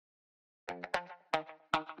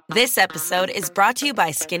This episode is brought to you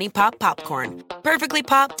by Skinny Pop Popcorn. Perfectly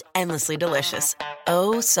popped, endlessly delicious.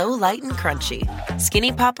 Oh, so light and crunchy.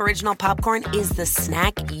 Skinny Pop Original Popcorn is the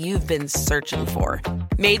snack you've been searching for.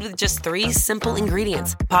 Made with just 3 simple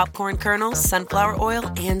ingredients: popcorn kernels, sunflower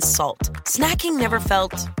oil, and salt. Snacking never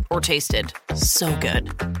felt or tasted so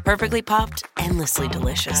good. Perfectly popped, endlessly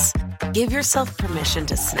delicious. Give yourself permission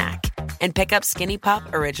to snack and pick up Skinny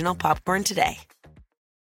Pop Original Popcorn today.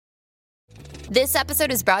 This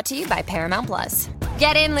episode is brought to you by Paramount Plus.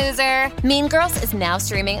 Get in, loser! Mean Girls is now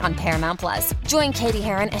streaming on Paramount Plus. Join Katie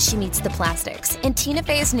Heron as she meets the plastics in Tina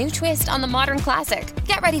Fey's new twist on the modern classic.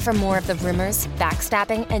 Get ready for more of the rumors,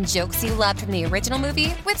 backstabbing, and jokes you loved from the original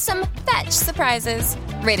movie with some fetch surprises.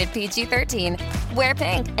 Rated PG-13. Wear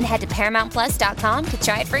pink and head to ParamountPlus.com to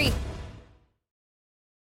try it free.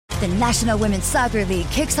 The National Women's Soccer League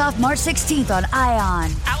kicks off March 16th on ION.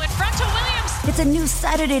 Out in front to Williams. It's a new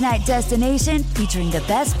Saturday night destination featuring the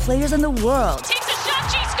best players in the world. Takes a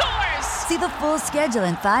shot, she scores! See the full schedule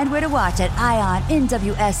and find where to watch at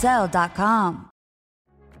IONNWSL.com.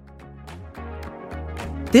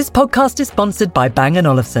 This podcast is sponsored by Bang &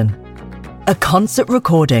 Olufsen. A concert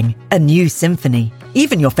recording, a new symphony,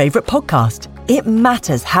 even your favourite podcast. It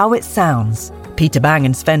matters how it sounds. Peter Bang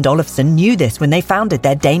and Sven Olufsen knew this when they founded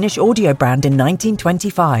their Danish audio brand in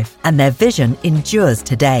 1925, and their vision endures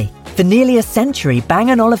today. For nearly a century,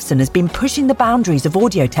 Bang & Olufsen has been pushing the boundaries of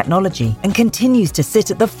audio technology and continues to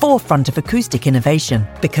sit at the forefront of acoustic innovation,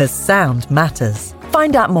 because sound matters.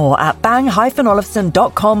 Find out more at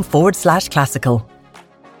bang-olufsen.com/classical.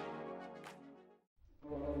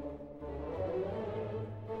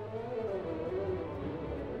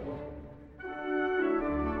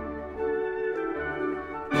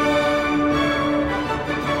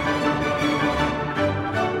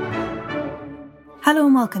 Hello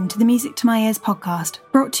and welcome to the Music to My Ears podcast,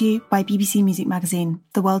 brought to you by BBC Music Magazine,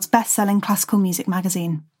 the world's best-selling classical music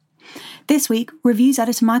magazine. This week, reviews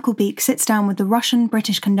editor Michael Beek sits down with the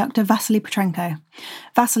Russian-British conductor Vasily Petrenko.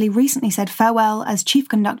 Vasily recently said farewell as chief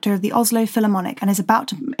conductor of the Oslo Philharmonic and is about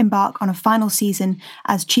to embark on a final season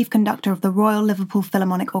as chief conductor of the Royal Liverpool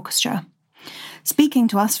Philharmonic Orchestra. Speaking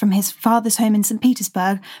to us from his father's home in St.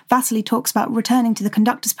 Petersburg, Vasily talks about returning to the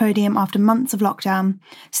conductor's podium after months of lockdown,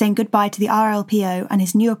 saying goodbye to the RLPO and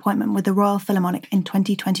his new appointment with the Royal Philharmonic in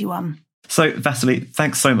 2021. So, Vasily,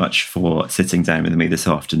 thanks so much for sitting down with me this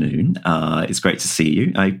afternoon. It's great to see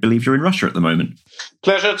you. I believe you're in Russia at the moment.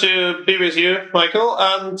 Pleasure to be with you, Michael.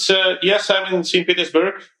 And yes, I'm in St.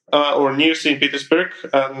 Petersburg, or near St. Petersburg,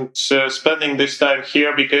 and spending this time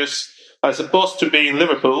here because I was supposed to be in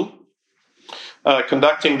Liverpool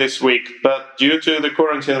conducting this week, but due to the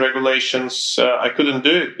quarantine regulations, I couldn't do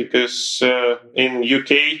it because in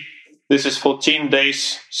UK, this is 14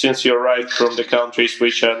 days since you arrived from the countries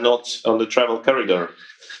which are not on the travel corridor.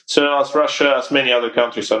 So as Russia, as many other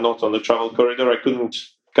countries are not on the travel corridor, I couldn't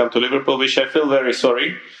come to Liverpool, which I feel very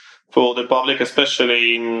sorry for the public,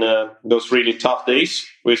 especially in those really tough days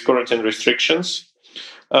with quarantine restrictions.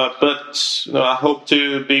 But I hope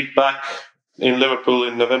to be back in Liverpool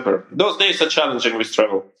in November. Those days are challenging with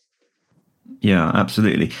travel. Yeah,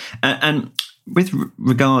 absolutely. And with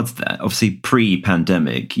regards to that, obviously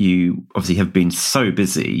pre-pandemic, you obviously have been so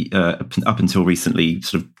busy up until recently,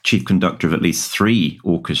 sort of chief conductor of at least 3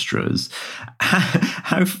 orchestras.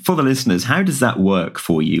 How, for the listeners, how does that work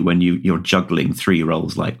for you when you're juggling 3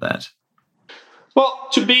 roles like that? Well,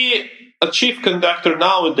 to be a chief conductor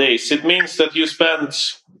nowadays, it means that you spend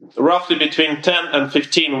roughly between 10 and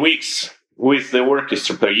 15 weeks with the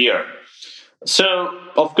orchestra per year. So,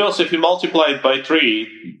 of course, if you multiply it by 3,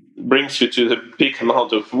 it brings you to the big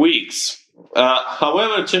amount of weeks.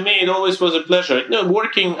 However, to me, it always was a pleasure.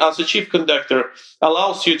 Working as a chief conductor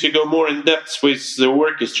allows you to go more in depth with the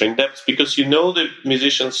orchestra, in depth because you know the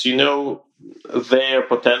musicians, you know their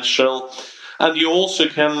potential, and you also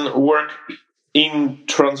can work in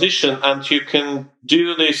transition, and you can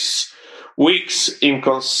do this weeks in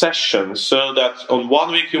concession, so that on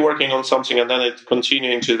one week you're working on something and then it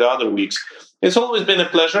continues into the other weeks. It's always been a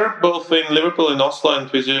pleasure, both in Liverpool and Oslo and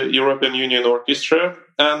with the European Union Orchestra.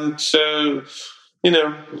 And so,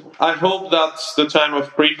 I hope that the time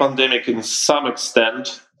of pre-pandemic in some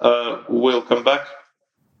extent will come back.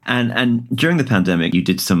 And during the pandemic, you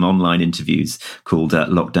did some online interviews called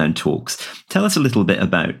Lockdown Talks. Tell us a little bit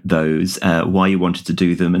about those, why you wanted to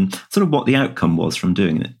do them, and sort of what the outcome was from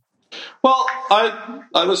doing it. Well,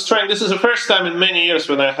 I was trying, this is the first time in many years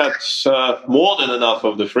when I had more than enough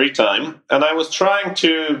of the free time, and I was trying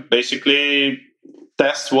to basically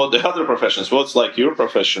test what the other professions, what's like your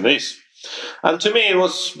profession is. And to me, it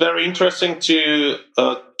was very interesting to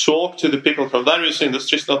talk to the people from various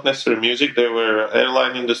industries, not necessarily music. There were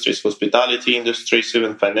airline industries, hospitality industries,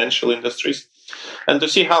 even financial industries, and to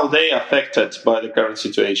see how they are affected by the current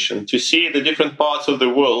situation, to see the different parts of the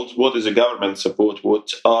world, what is the government support,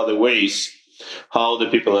 what are the ways, how the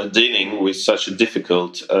people are dealing with such a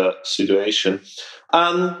difficult situation,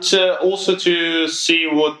 and also to see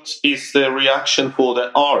what is the reaction for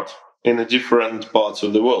the art in the different parts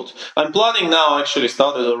of the world. I'm planning now, actually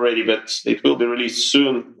started already, but it will be released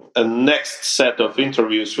soon, a next set of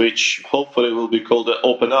interviews, which hopefully will be called the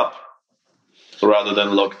Open Up rather than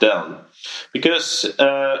Lockdown. Because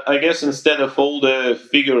I guess instead of all the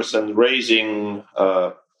figures and raising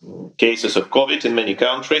cases of COVID in many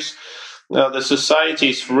countries, the society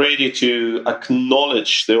is ready to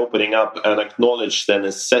acknowledge the opening up and acknowledge the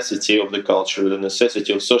necessity of the culture, the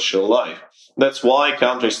necessity of social life. That's why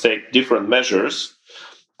countries take different measures,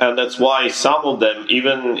 and that's why some of them,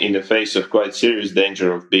 even in the face of quite serious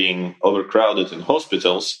danger of being overcrowded in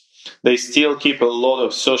hospitals, they still keep a lot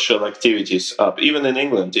of social activities up, even in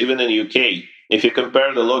England, even in UK. If you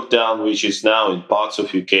compare the lockdown, which is now in parts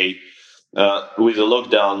of UK, with the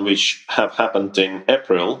lockdown which have happened in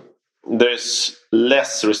April, there's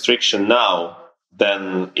less restriction now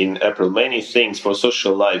than in April. Many things for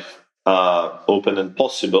social life are open and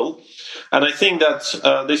possible. And I think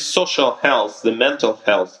that this social health, the mental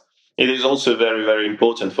health, it is also very, very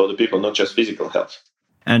important for the people, not just physical health.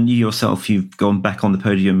 And you yourself, you've gone back on the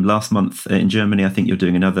podium last month in Germany. I think you're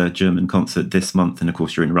doing another German concert this month. And of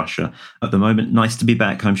course, you're in Russia at the moment. Nice to be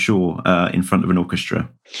back, I'm sure, in front of an orchestra.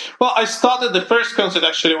 Well, I started the first concert,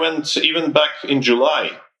 actually went even back in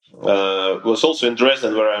July. Was also in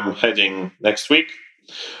Dresden, where I'm heading next week.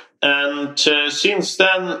 And since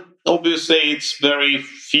then, obviously, it's very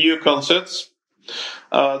few concerts.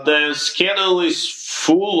 The schedule is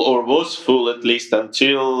full, or was full at least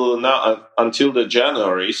until now, until the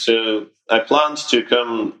January. So I planned to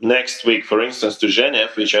come next week, for instance, to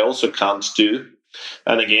Geneva, which I also can't do.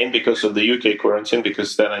 And again, because of the UK quarantine,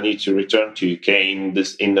 because then I need to return to UK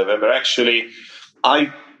in November. Actually,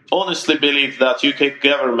 I honestly believe that UK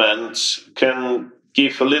government can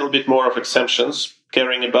give a little bit more of exemptions,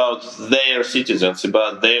 caring about their citizens,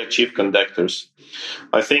 about their chief conductors.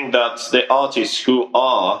 I think that the artists who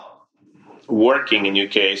are working in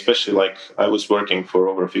UK, especially like I was working for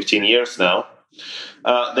over 15 years now,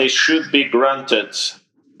 they should be granted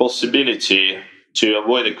possibility to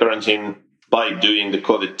avoid the quarantine by doing the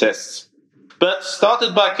COVID tests. But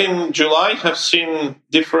started back in July, have seen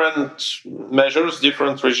different measures,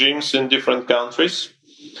 different regimes in different countries.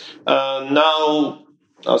 Now,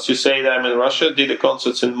 as you say, I'm in Russia, did the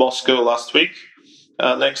concerts in Moscow last week.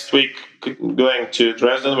 Next week, going to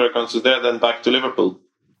Dresden, where concert there, then back to Liverpool.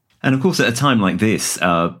 And of course, at a time like this,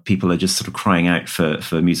 people are just sort of crying out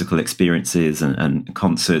for musical experiences and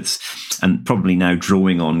concerts, and probably now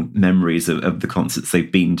drawing on memories of the concerts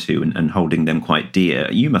they've been to and holding them quite dear.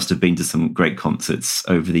 You must have been to some great concerts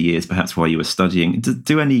over the years, perhaps while you were studying.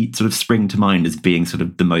 Do any sort of spring to mind as being sort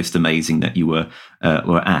of the most amazing that you were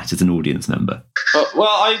at as an audience member? Well,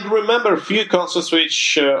 I remember a few concerts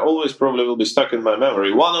which always probably will be stuck in my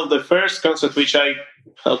memory. One of the first concerts which I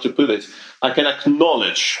can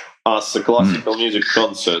acknowledge as a classical music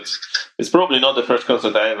concert. It's probably not the first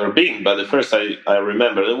concert I ever been, but the first I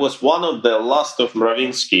remember. It was one of the last of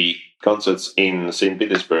Mravinsky concerts in St.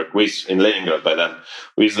 Petersburg, in Leningrad by then,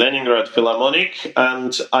 with Leningrad Philharmonic,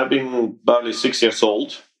 and I've been barely 6 years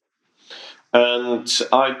old. And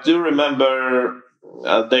I do remember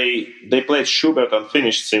they played Schubert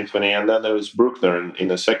Unfinished Symphony, and then there was Bruckner in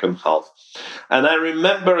the second half. And I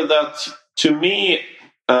remember that, to me,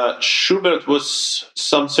 Schubert was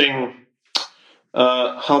something,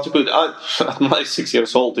 at my 6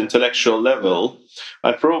 years old intellectual level,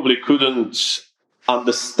 I probably couldn't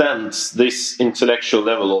understand this intellectual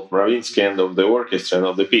level of Mravinsky and of the orchestra and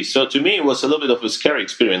of the piece. So to me, it was a little bit of a scary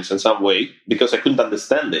experience in some way, because I couldn't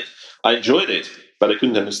understand it. I enjoyed it, but I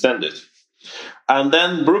couldn't understand it. And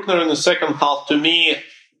then Bruckner in the second half, to me,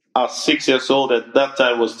 at 6 years old at that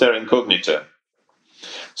time, was terra incognita.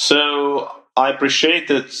 So I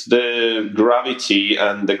appreciated the gravity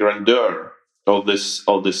and the grandeur of the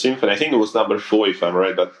symphony. I think it was number 4, if I'm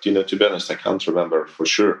right, but to be honest, I can't remember for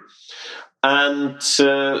sure. And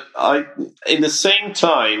in the same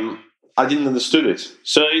time, I didn't understand it.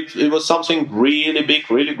 So it was something really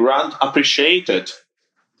big, really grand, appreciated,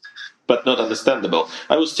 but not understandable.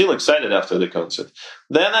 I was still excited after the concert.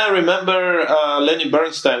 Then I remember Lenny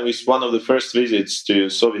Bernstein with one of the first visits to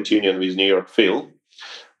Soviet Union with New York Phil.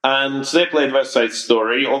 And they played West Side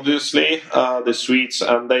Story, obviously, the Swedes,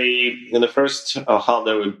 and they, in the first half,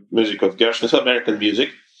 they were music of Gershwin, so American music.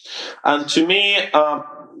 And to me,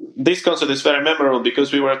 this concert is very memorable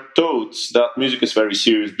because we were taught that music is very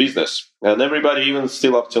serious business. And everybody, even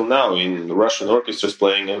still up till now, in Russian orchestras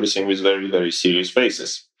playing everything with very, very serious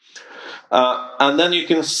faces. And then you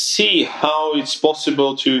can see how it's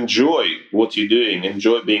possible to enjoy what you're doing,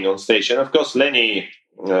 enjoy being on stage. And of course, Lenny,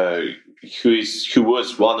 who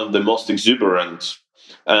was one of the most exuberant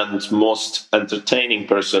and most entertaining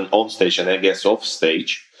person on stage, and I guess off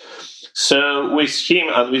stage. So with him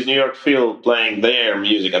and with New York Phil playing their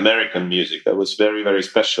music, American music, that was very, very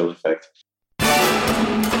special effect.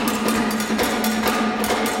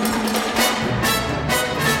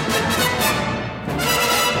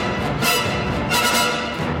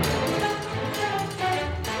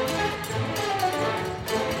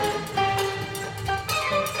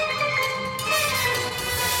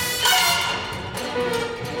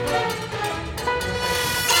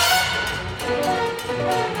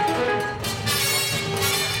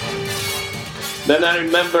 Then I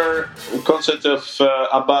remember a concert of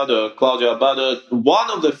Claudio Abbado,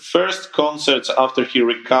 one of the first concerts after he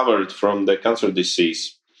recovered from the cancer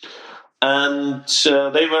disease. And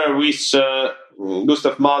they were with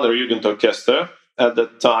Gustav Mahler Jugendorchester at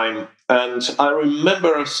that time. And I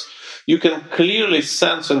remember you can clearly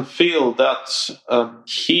sense and feel that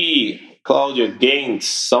Claudio, gained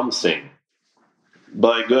something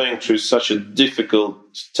by going through such a difficult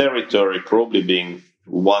territory, probably being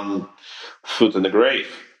one foot in the grave,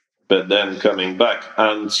 but then coming back.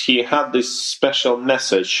 And he had this special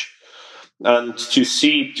message, and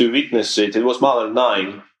to witness it, it was Mahler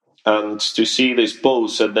 9, and to see this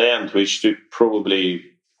pose at the end, which took probably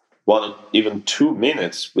 1 or even 2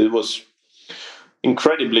 minutes, it was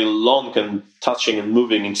incredibly long and touching and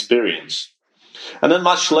moving experience. And then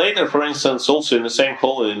much later, for instance, also in the same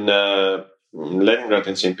hall in Leningrad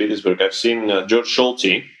in St. Petersburg, I've seen George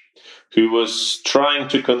Solti, who was trying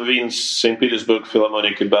to convince St. Petersburg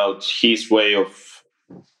Philharmonic about his way of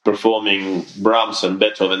performing Brahms and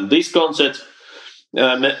Beethoven. This concert,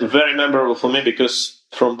 very memorable for me, because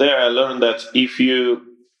from there I learned that if you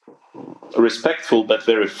are respectful but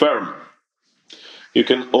very firm, you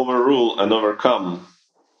can overrule and overcome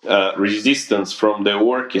resistance from the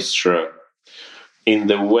orchestra in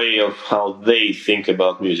the way of how they think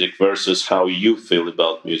about music versus how you feel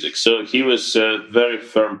about music. So he was a very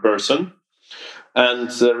firm person, and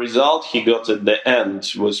the result he got at the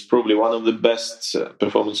end was probably one of the best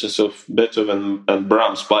performances of Beethoven and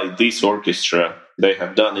Brahms by this orchestra they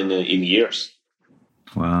have done in years.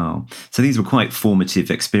 Wow. So these were quite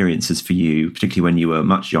formative experiences for you, particularly when you were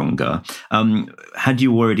much younger. Had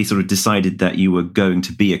you already sort of decided that you were going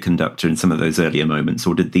to be a conductor in some of those earlier moments,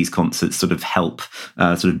 or did these concerts sort of help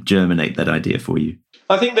sort of germinate that idea for you?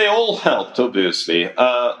 I think they all helped, obviously.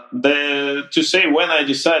 To say when I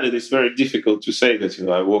decided, it's very difficult to say that,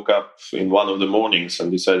 I woke up in one of the mornings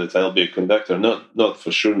and decided I'll be a conductor. Not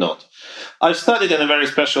for sure not. I studied in a very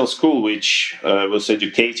special school which was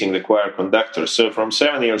educating the choir conductor. So from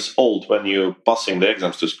 7 years old, when you're passing the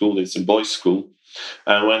exams to school, it's a boys' school.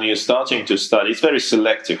 And when you're starting to study, it's very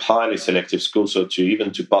selective, highly selective school. So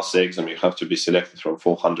to pass the exam, you have to be selected from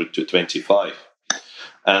 400 to 25.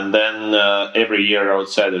 And then every year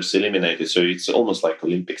outsiders eliminated. So it's almost like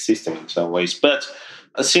Olympic system in some ways. But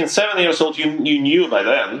since 7 years old, you knew by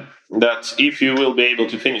then that if you will be able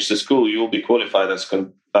to finish the school, you will be qualified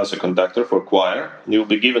as a conductor for choir. You will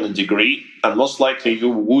be given a degree, and most likely you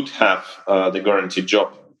would have the guaranteed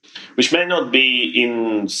job, which may not be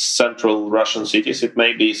in central Russian cities. It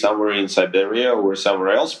may be somewhere in Siberia or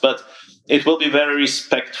somewhere else, but it will be very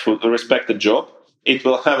respected job. It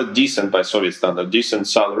will have a decent, by Soviet standard, decent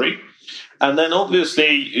salary. And then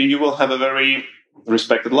obviously you will have a very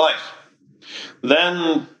respected life.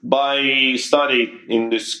 Then by study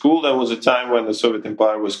in this school, there was a time when the Soviet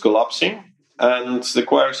Empire was collapsing, and the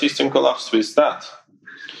choir system collapsed with that.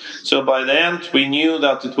 So by the end, we knew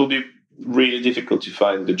that it will be really difficult to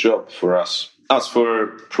find the job for us. As for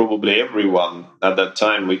probably everyone at that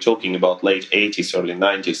time, we're talking about late 80s, early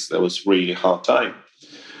 90s, that was really hard time.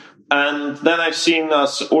 And then I've seen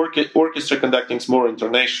us orchestra conducting is more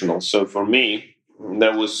international. So for me,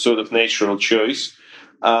 that was sort of natural choice.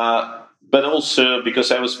 But also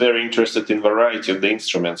because I was very interested in variety of the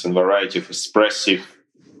instruments and variety of expressive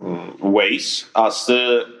ways. As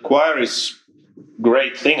the choir is a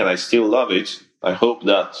great thing, and I still love it. I hope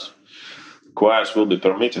that choirs will be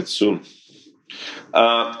permitted soon.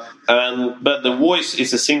 But the voice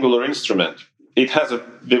is a singular instrument. it has a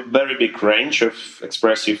very big range of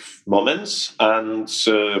expressive moments and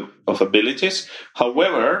of abilities.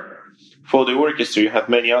 However, for the orchestra, you have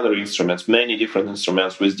many other instruments, many different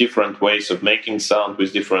instruments with different ways of making sound,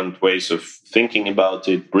 with different ways of thinking about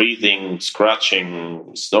it, breathing,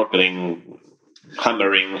 scratching, snorkeling,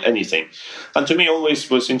 hammering, anything. And to me, always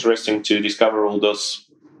was interesting to discover all those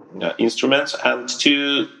instruments and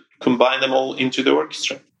to combine them all into the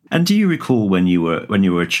orchestra. And do you recall when you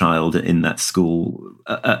were a child in that school,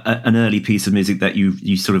 an early piece of music that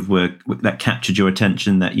you sort of that captured your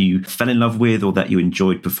attention, that you fell in love with, or that you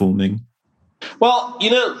enjoyed performing? Well,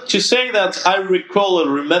 to say that I recall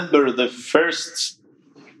or remember the first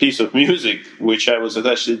piece of music which I was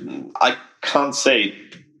attached to, I can't say.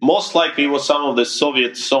 Most likely it was some of the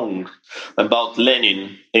Soviet song about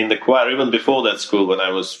Lenin in the choir, even before that school when I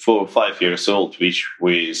was 4 or 5 years old, which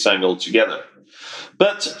we sang all together.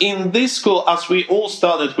 But in this school, as we all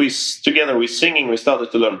started together with singing, we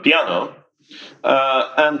started to learn piano.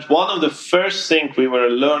 And one of the first things we were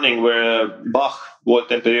learning were Bach, Volt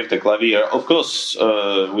Temperierter Klavier. Of course,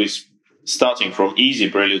 starting from easy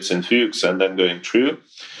preludes and fugues and then going through.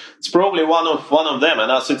 It's probably one of them.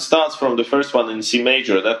 And as it starts from the first one in C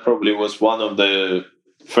major, that probably was one of the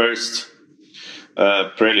first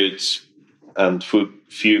preludes and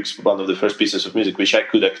fugues, one of the first pieces of music which I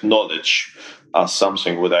could acknowledge as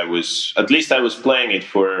something that I was playing it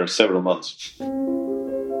for several months.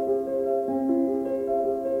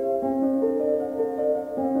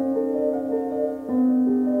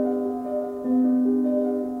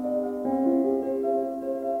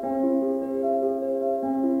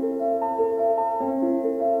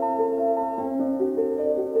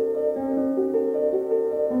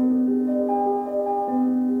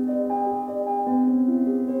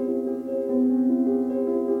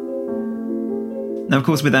 Now, of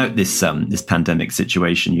course, without this pandemic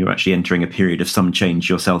situation, you're actually entering a period of some change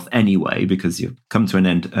yourself anyway, because you've come to an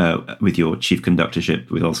end with your chief conductorship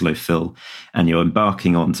with Oslo Phil, and you're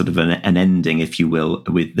embarking on sort of an ending, if you will,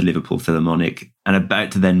 with the Liverpool Philharmonic, and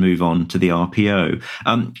about to then move on to the RPO.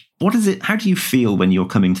 How do you feel when you're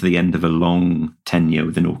coming to the end of a long tenure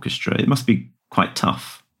with an orchestra? It must be quite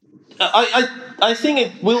tough. I think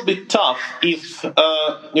it will be tough if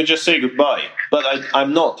you just say goodbye, but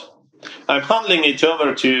I'm not. I'm handing it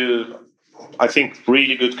over to, I think,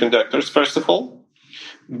 really good conductors, first of all,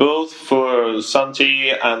 both for Santi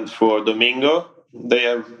and for Domingo. They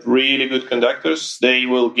are really good conductors. They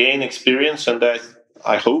will gain experience, and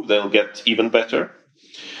I hope they'll get even better.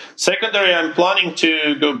 Secondary, I'm planning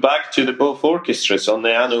to go back to the both orchestras on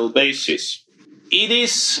the annual basis. It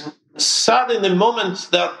is sad in the moment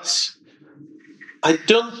that I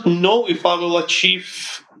don't know if I will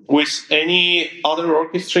achieve with any other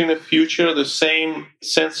orchestra in the future the same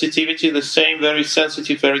sensitivity, the same very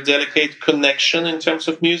sensitive, very delicate connection in terms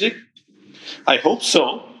of music. I hope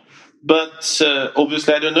so, but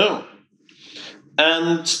obviously I don't know.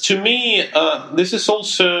 And to me, this is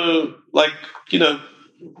also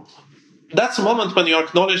that's a moment when you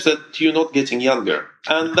acknowledge that you're not getting younger.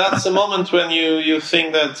 And that's a moment when you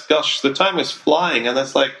think that, gosh, the time is flying, and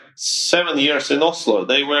that's like 7 years in Oslo.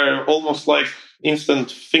 They were almost like instant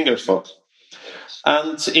finger thought.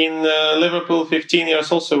 And in Liverpool, 15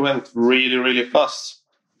 years also went really, really fast.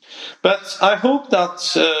 But I hope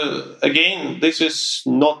that, again, this is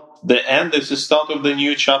not the end. This is the start of the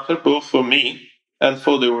new chapter, both for me and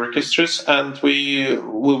for the orchestras. And we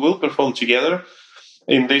will perform together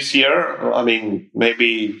in this year. I mean,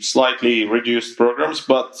 maybe slightly reduced programs,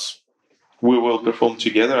 but we will perform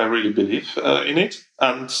together. I really believe in it.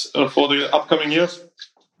 And for the upcoming years.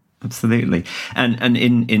 Absolutely. And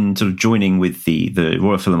in sort of joining with the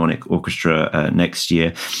Royal Philharmonic Orchestra next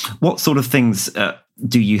year, what sort of things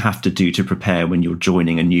do you have to do to prepare when you're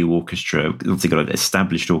joining a new orchestra? Obviously got an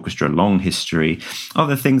established orchestra, a long history. Are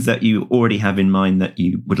there things that you already have in mind that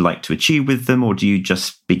you would like to achieve with them, or do you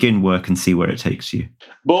just begin work and see where it takes you?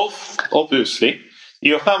 Both, obviously.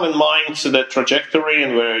 You have in mind the trajectory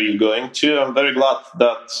and where you're going to. I'm very glad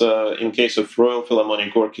that in case of Royal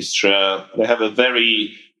Philharmonic Orchestra, they have a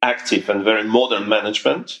very active and very modern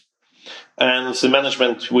management, and the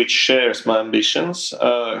management which shares my ambitions.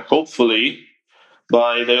 Hopefully,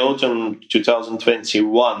 by the autumn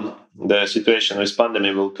 2021, the situation with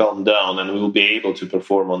pandemic will calm down and we will be able to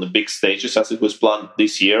perform on the big stages as it was planned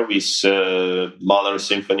this year with Mahler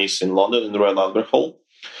symphonies in London in the Royal Albert Hall.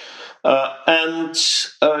 And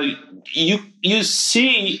you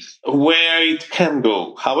see where it can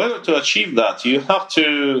go. However, to achieve that, you have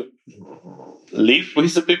to live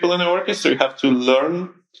with the people in the orchestra. You have to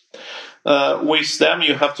learn With them,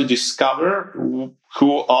 you have to discover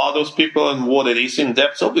who are those people and what it is in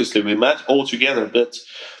depth. Obviously, we met all together, but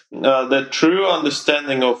the true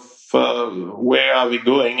understanding of where are we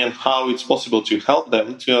going and how it's possible to help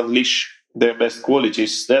them to unleash their best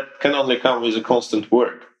qualities, that can only come with a constant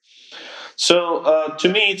work. So to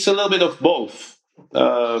me, it's a little bit of both.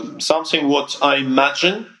 Something what I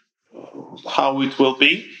imagine how it will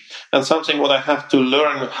be, and something what I have to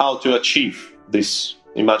learn how to achieve this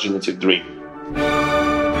imaginative dream.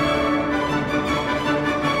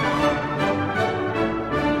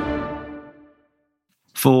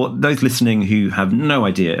 For those listening who have no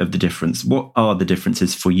idea of the difference, what are the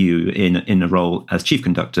differences for you in a role as chief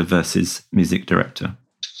conductor versus music director?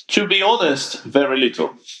 To be honest, very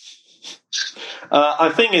little.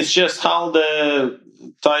 I think it's just how the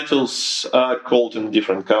titles are called in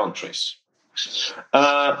different countries.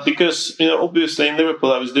 Because, obviously in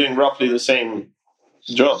Liverpool I was doing roughly the same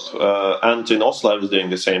job, and in Oslo I was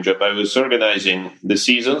doing the same job. I was organizing the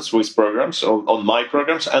seasons with programs on my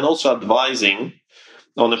programs, and also advising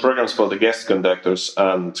on the programs for the guest conductors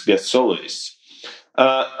and guest soloists.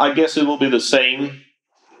 I guess it will be the same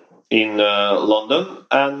in London,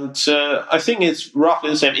 and I think it's roughly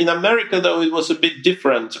the same. In America, though, it was a bit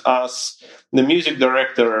different, as the music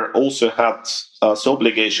director also had as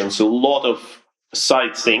obligations a lot of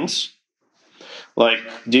side things, like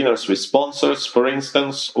dinners with sponsors, for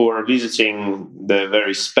instance, or visiting the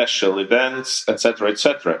very special events, etc.,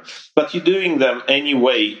 etc. But you're doing them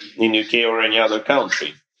anyway in UK or any other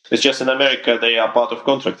country. It's just in America they are part of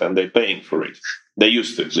contract and they're paying for it. They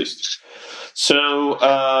used to, at least. So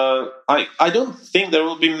I don't think there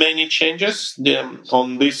will be many changes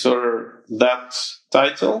on this or that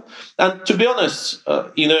title. And to be honest,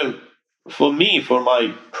 for me, for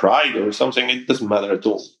my pride or something, it doesn't matter at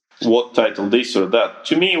all what title this or that.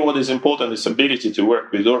 To me, what is important is ability to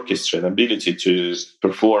work with orchestra and ability to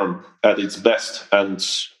perform at its best and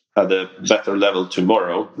at a better level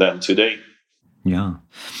tomorrow than today. Yeah.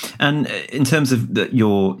 And in terms of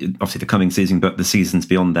your, obviously the coming season, but the seasons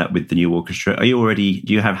beyond that with the new orchestra, do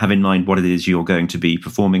you have in mind what it is you're going to be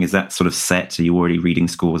performing? Is that sort of set? Are you already reading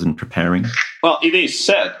scores and preparing? Well, it is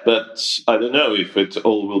set, but I don't know if it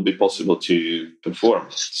all will be possible to perform,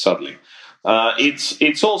 sadly.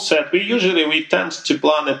 It's all set. We tend to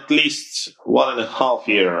plan at least 1.5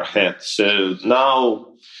 years ahead. So now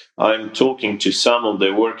I'm talking to some of the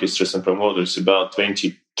orchestras and promoters about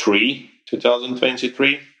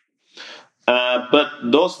 2023. But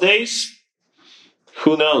those days,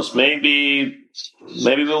 who knows? Maybe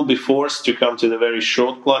we'll be forced to come to the very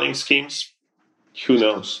short planning schemes. Who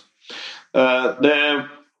knows? The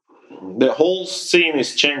whole scene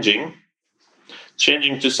is changing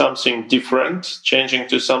to something different, changing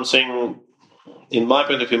to something, in my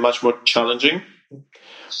point of view, much more challenging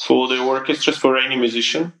for the orchestras, for any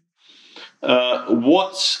musician.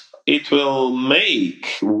 What it will make,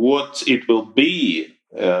 what it will be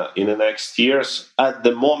in the next years, at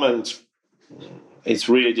the moment, it's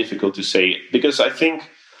really difficult to say. Because I think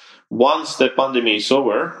once the pandemic is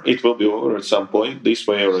over, it will be over at some point, this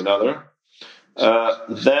way or another,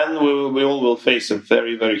 then we all will face a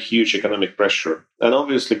very, very huge economic pressure. And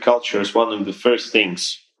obviously culture is one of the first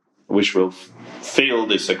things which will feel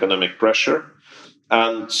this economic pressure,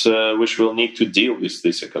 and which will need to deal with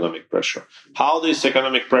this economic pressure. How this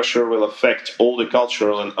economic pressure will affect all the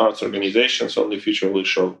cultural and arts organizations, only the future will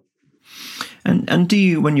show. And do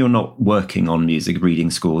you, when you're not working on music,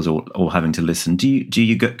 reading scores or having to listen, do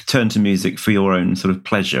you turn to music for your own sort of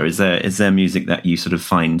pleasure? Is there music that you sort of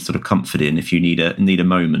find sort of comfort in if you need a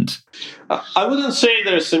moment? I wouldn't say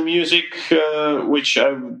there's a music which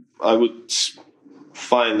I would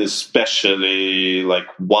find especially like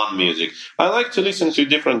one music. I like to listen to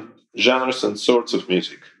different genres and sorts of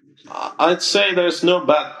music. I'd say there's no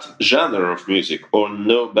bad genre of music or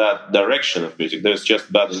no bad direction of music. There's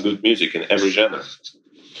just bad and good music in every genre.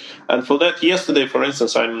 And for that, yesterday, for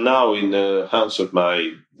instance, I'm now in the house of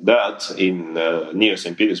my dad in near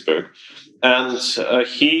St. Petersburg. And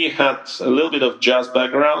he had a little bit of jazz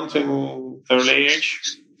background in early age.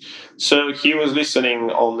 So he was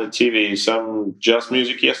listening on the TV some jazz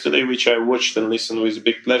music yesterday, which I watched and listened with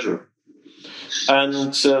big pleasure.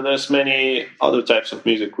 And there's many other types of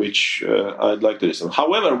music which I'd like to listen.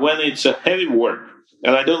 However, when it's a heavy work,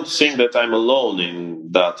 and I don't think that I'm alone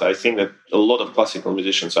in that, I think that a lot of classical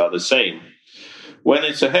musicians are the same. When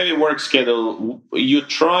it's a heavy work schedule, you're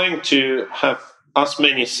trying to have as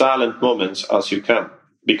many silent moments as you can,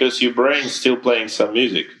 because your brain's still playing some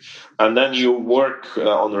music. And then you work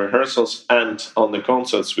on rehearsals and on the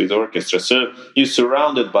concerts with orchestra. So you're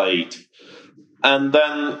surrounded by it. And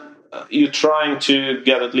then you're trying to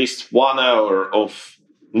get at least 1 hour of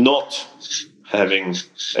not having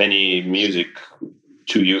any music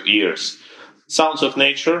to your ears. Sounds of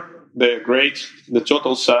nature, they're great. The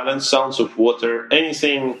total silence, sounds of water,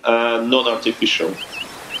 anything non-artificial.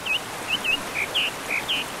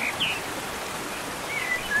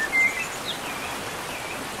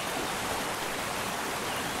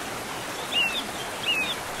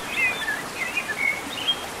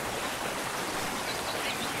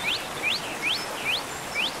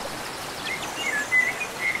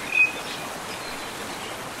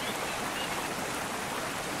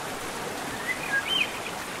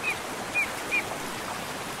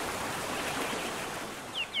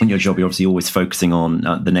 In your job, you're obviously always focusing on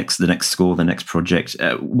the next score, the next project.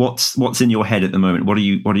 What's in your head at the moment? What are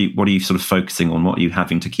you sort of focusing on? What are you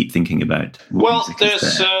having to keep thinking about? Well,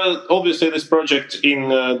 there's obviously this project in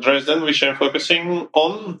Dresden which I'm focusing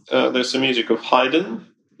on. There's the music of Haydn,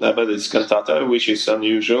 but it's cantata, which is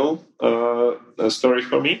unusual story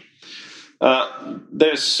for me.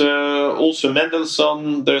 There's also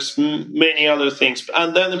Mendelssohn. There's many other things,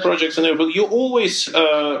 and then the projects and everything. You always,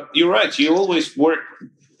 you're right. You always work.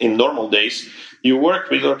 In normal days, you work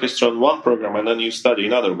with orchestra on one program and then you study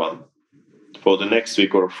another one for the next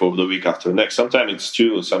week or for the week after next. Sometimes it's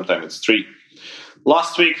 2, sometimes it's 3.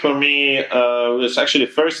 Last week for me was actually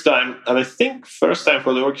the first time, and I think first time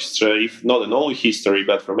for the orchestra, if not in all history,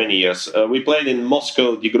 but for many years. We played in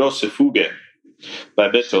Moscow Die Große Fuge by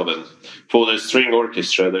Beethoven for the string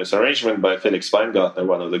orchestra. There's arrangement by Felix Weingartner,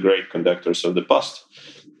 one of the great conductors of the past.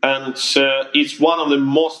 And it's one of the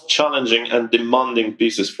most challenging and demanding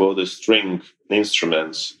pieces for the string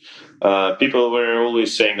instruments. People were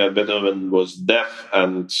always saying that Beethoven was deaf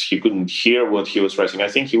and he couldn't hear what he was writing. I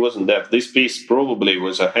think he wasn't deaf. This piece probably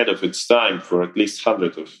was ahead of its time for at least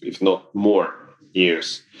 100 of, if not more,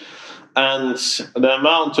 years. And the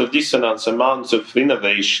amount of dissonance, amount of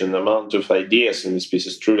innovation, amount of ideas in this piece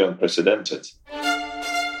is truly unprecedented.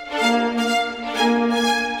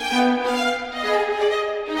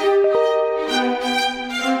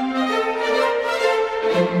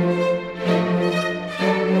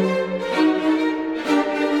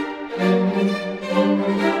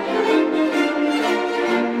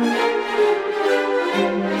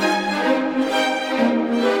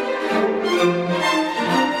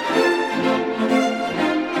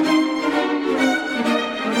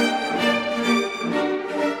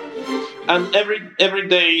 And every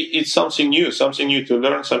day it's something new to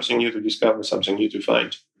learn, something new to discover, something new to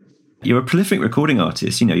find. You're a prolific recording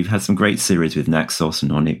artist. You know, you've had some great series with Naxos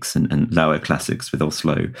and Onyx and Lauer Classics with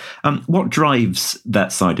Oslo. What drives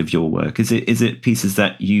that side of your work? Is it pieces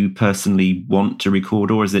that you personally want to record,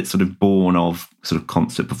 or is it sort of born of sort of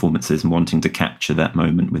concert performances and wanting to capture that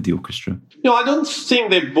moment with the orchestra? No, I don't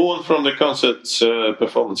think they're born from the concert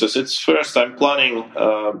performances. It's first I'm planning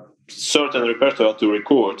certain repertoire to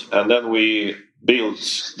record, and then we build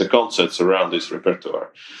the concerts around this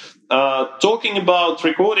repertoire. Talking about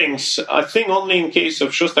recordings, I think only in case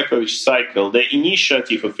of Shostakovich cycle, the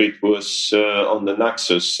initiative of it was on the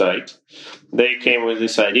Naxos side. They came with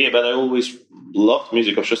this idea, but I always loved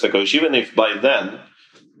music of Shostakovich, even if by then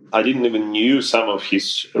I didn't even knew some of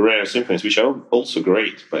his rare symphonies, which are also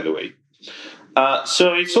great, by the way.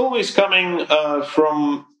 So it's always coming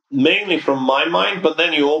mainly from my mind, but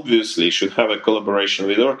then you obviously should have a collaboration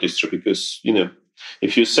with orchestra because, you know,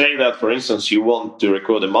 if you say that, for instance, you want to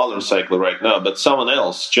record a Mahler cycle right now, but someone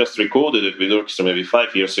else just recorded it with orchestra maybe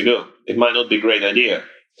 5 years ago, it might not be a great idea.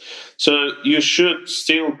 So you should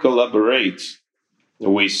still collaborate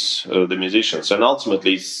with the musicians, and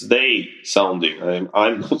ultimately it's they sounding.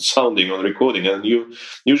 I'm not sounding on recording, and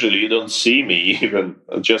usually you don't see me even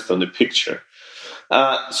just on the picture.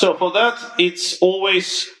 So for that, it's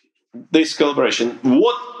always this collaboration.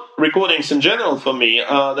 What recordings in general for me,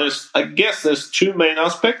 there's 2 main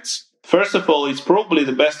aspects. First of all, it's probably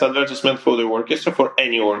the best advertisement for the orchestra, for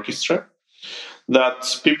any orchestra,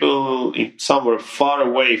 that people somewhere far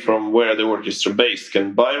away from where the orchestra based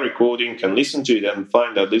can buy a recording, can listen to it and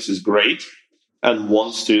find that this is great and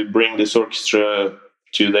wants to bring this orchestra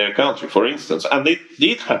to their country, for instance. And it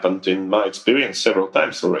did happen in my experience several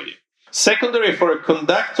times already. Secondary, for a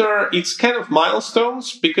conductor, it's kind of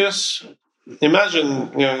milestones, because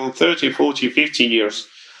imagine, in 30, 40, 50 years,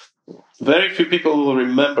 very few people will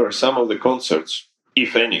remember some of the concerts,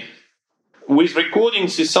 if any. With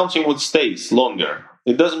recordings, it's something that stays longer.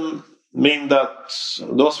 It doesn't mean that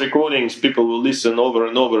those recordings people will listen over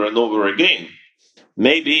and over and over again.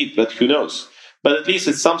 Maybe, but who knows? But at least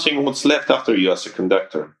it's something what's left after you as a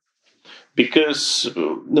conductor. Because,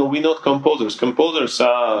 we're not composers. Composers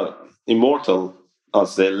are immortal.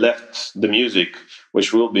 as they left the music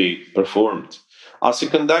which will be performed. As a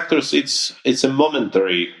conductor, it's a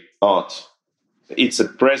momentary art. It's a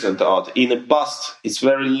present art. In the past, it's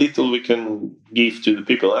very little we can give to the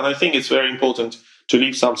people. And I think it's very important to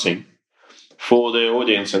leave something for the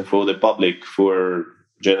audience and for the public for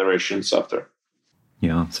generations after.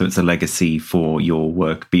 Yeah, so it's a legacy for your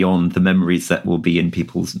work beyond the memories that will be in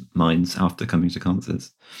people's minds after coming to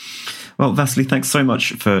concerts. Well, Vasily, thanks so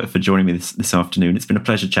much for joining me this afternoon. It's been a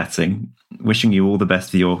pleasure chatting. Wishing you all the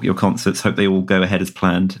best for your concerts. Hope they all go ahead as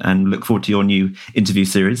planned, and look forward to your new interview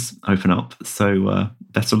series, Open Up. So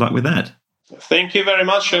best of luck with that. Thank you very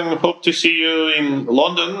much, and hope to see you in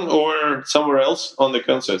London or somewhere else on the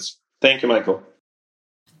concerts. Thank you, Michael.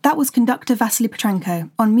 That was conductor Vasily Petrenko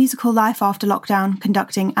on musical life after lockdown,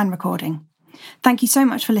 conducting and recording. Thank you so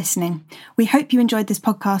much for listening. We hope you enjoyed this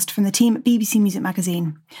podcast from the team at BBC Music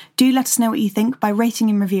Magazine. Do let us know what you think by rating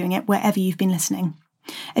and reviewing it wherever you've been listening.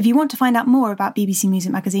 If you want to find out more about BBC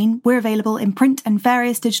Music Magazine, we're available in print and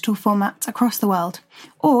various digital formats across the world.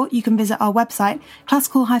 Or you can visit our website,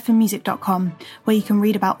 classical-music.com, where you can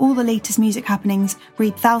read about all the latest music happenings,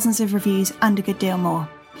 read thousands of reviews, and a good deal more.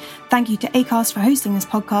 Thank you to Acast for hosting this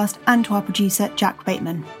podcast, and to our producer, Jack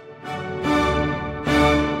Bateman.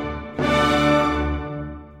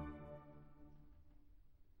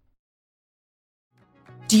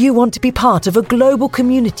 Do you want to be part of a global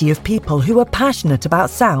community of people who are passionate about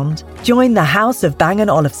sound? Join the House of Bang &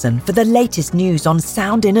 Olufsen for the latest news on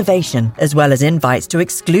sound innovation, as well as invites to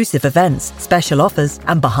exclusive events, special offers,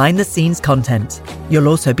 and behind-the-scenes content. You'll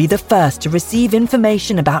also be the first to receive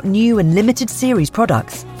information about new and limited series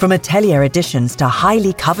products, from atelier editions to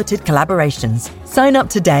highly coveted collaborations. Sign up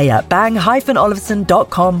today at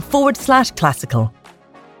bang-olufsen.com/classical.